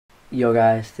Yo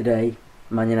guys, today,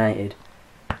 Man United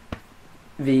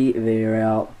v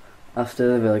Villarreal.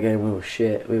 After the Villa game we were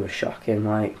shit, we were shocking,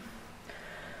 like,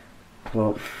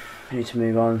 but we need to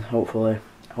move on, hopefully.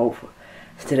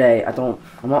 Today, I'm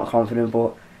not confident, but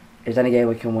if there's any game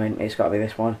we can win, it's got to be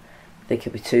this one. I think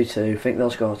it'll be 2-2, I think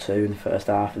they'll score 2 in the first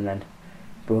half and then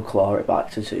we'll claw it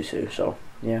back to 2-2, so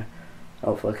yeah,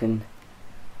 hopefully I can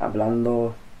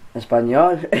hablando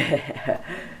español.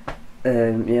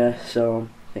 Yeah, so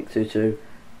I think 2-2.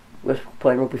 We're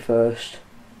playing rugby first,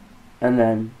 and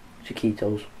then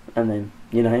Chiquitos, and then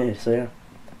United. So yeah,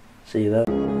 see you there.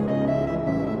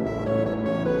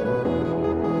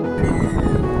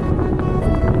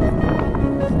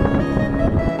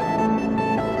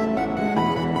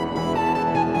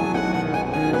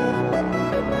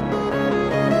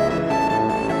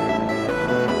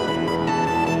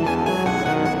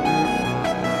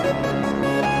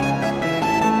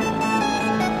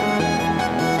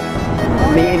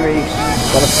 Meeting Reese,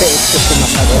 got a fitted stick in my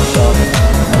pedal, so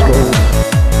let's go.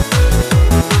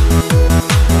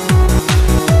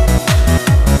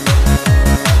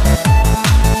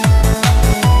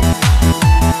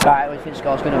 Right, what do you think the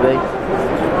score's going to be?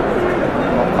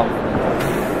 Not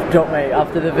confident. Don't mate,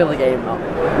 after the Villa game, no,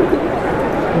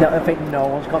 I think no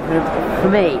one's confident. For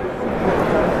me,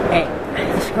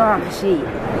 the score I can see,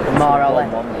 more or less.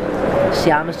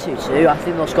 Siama's 2-2, I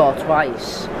think they'll score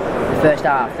twice in the first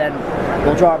half, then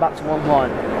we'll draw it back to 1-1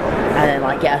 and then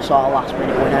like get a sort of last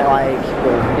minute winner, like,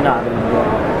 well, you know what I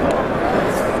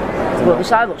mean. But the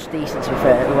side looks decent, to be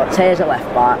fair. We've got Taylor at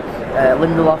left back,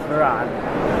 Lindelof, Varane,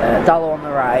 Dallo on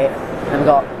the right, and we've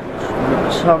got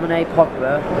Tomine,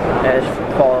 Pogba as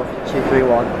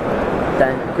 4-2-3-1,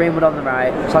 then Greenwood on the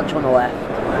right, Sancho on the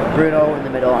left, Bruno in the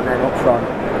middle, and then up front,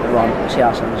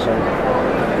 CR7. So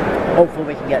hopefully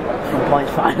we can get some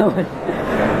points finally.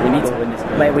 We need to win this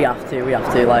game. Mate, we have to,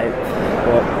 like,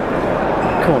 but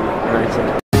come on,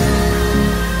 United.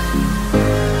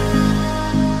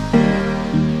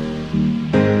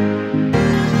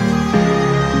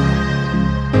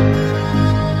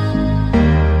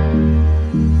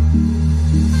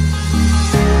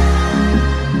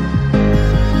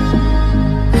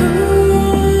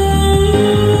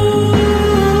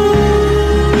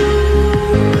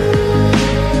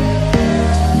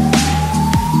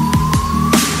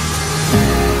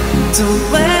 Don't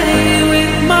play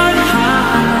with my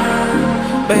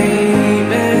heart,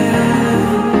 baby.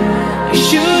 You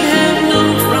should have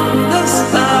known from the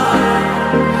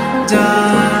start,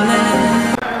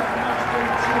 darling.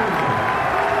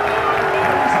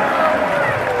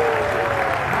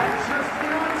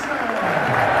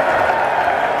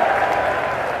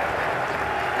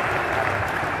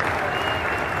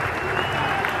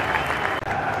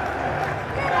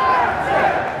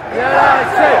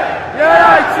 United!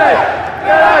 United!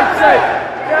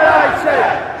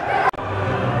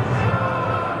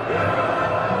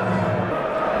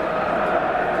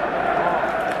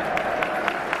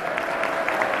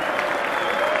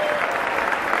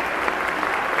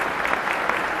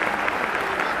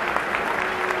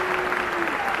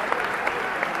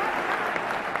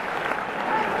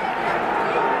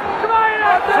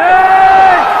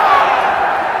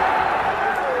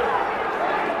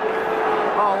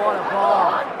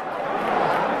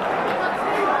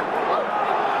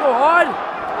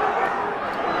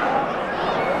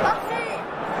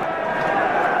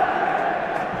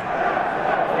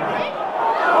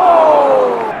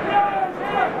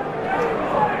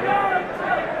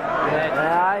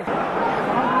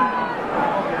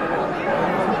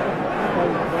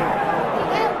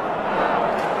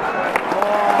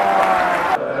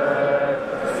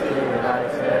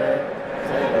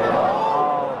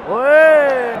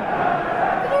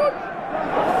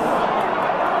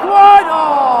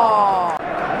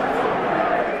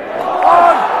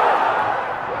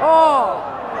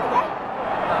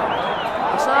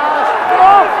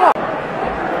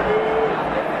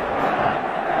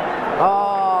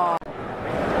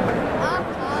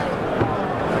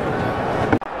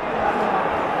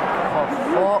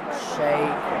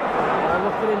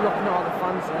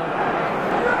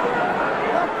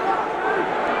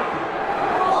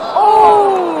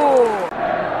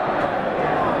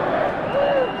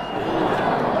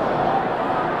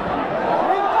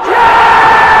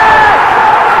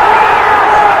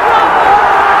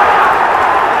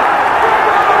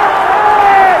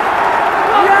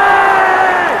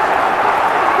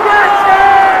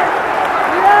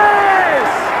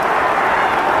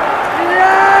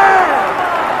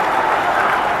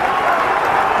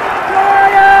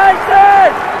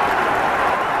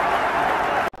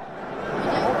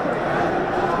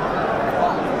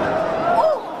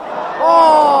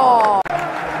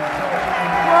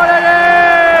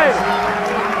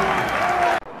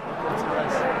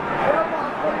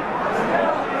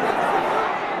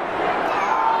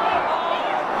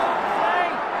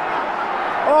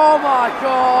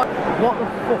 What the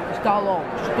fuck is Dalot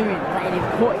just doing? Letting him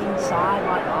put inside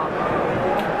like that.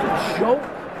 It's a joke.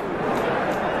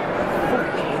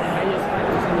 Fucking hell.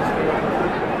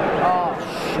 Oh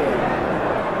shit.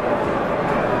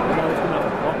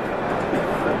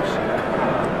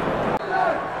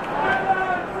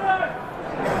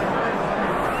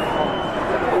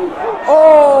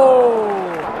 Oh!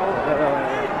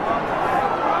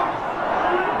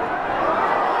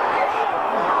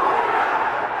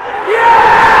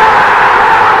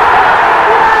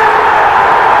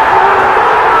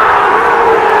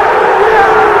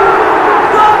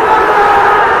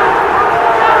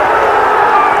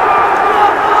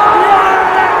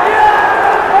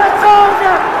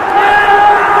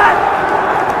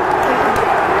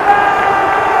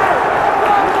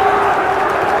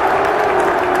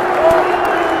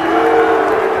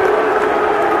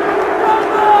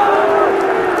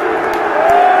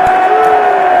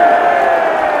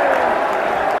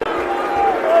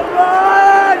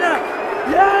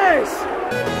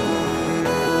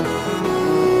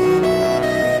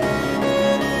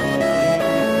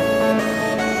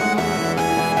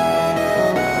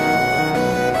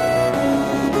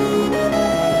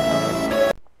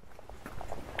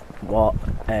 What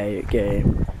a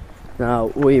game. Now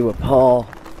we were poor.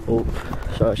 Oh,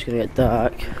 sorry, it's gonna get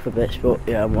dark for this, but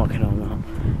yeah, I'm walking on now.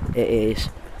 It is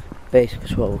basically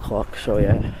 12 o'clock, so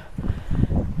yeah.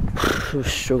 We're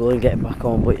struggling getting back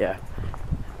on, but yeah.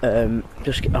 Oh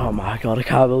my god, I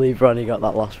can't believe Ronnie got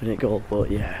that last minute goal,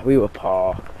 but yeah, we were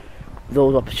poor.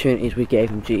 Those opportunities we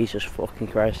gave him, Jesus fucking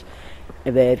Christ.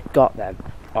 If they had got them,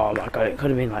 oh my god, it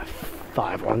could have been like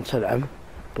 5-1 to them,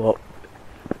 but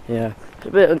yeah. It's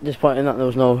a bit disappointing that there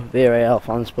was no Villarreal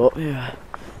fans, but yeah,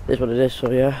 it is what it is, so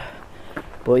yeah.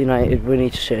 But United, we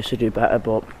need to seriously do better,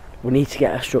 but we need to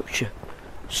get a structure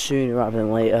sooner rather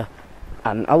than later.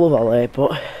 And I love LA,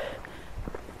 but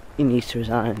he needs to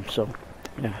resign, so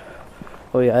yeah.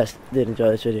 Hope you guys did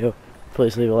enjoy this video.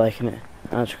 Please leave a like on it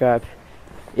and subscribe.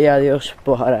 Yeah, adios,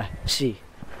 but see.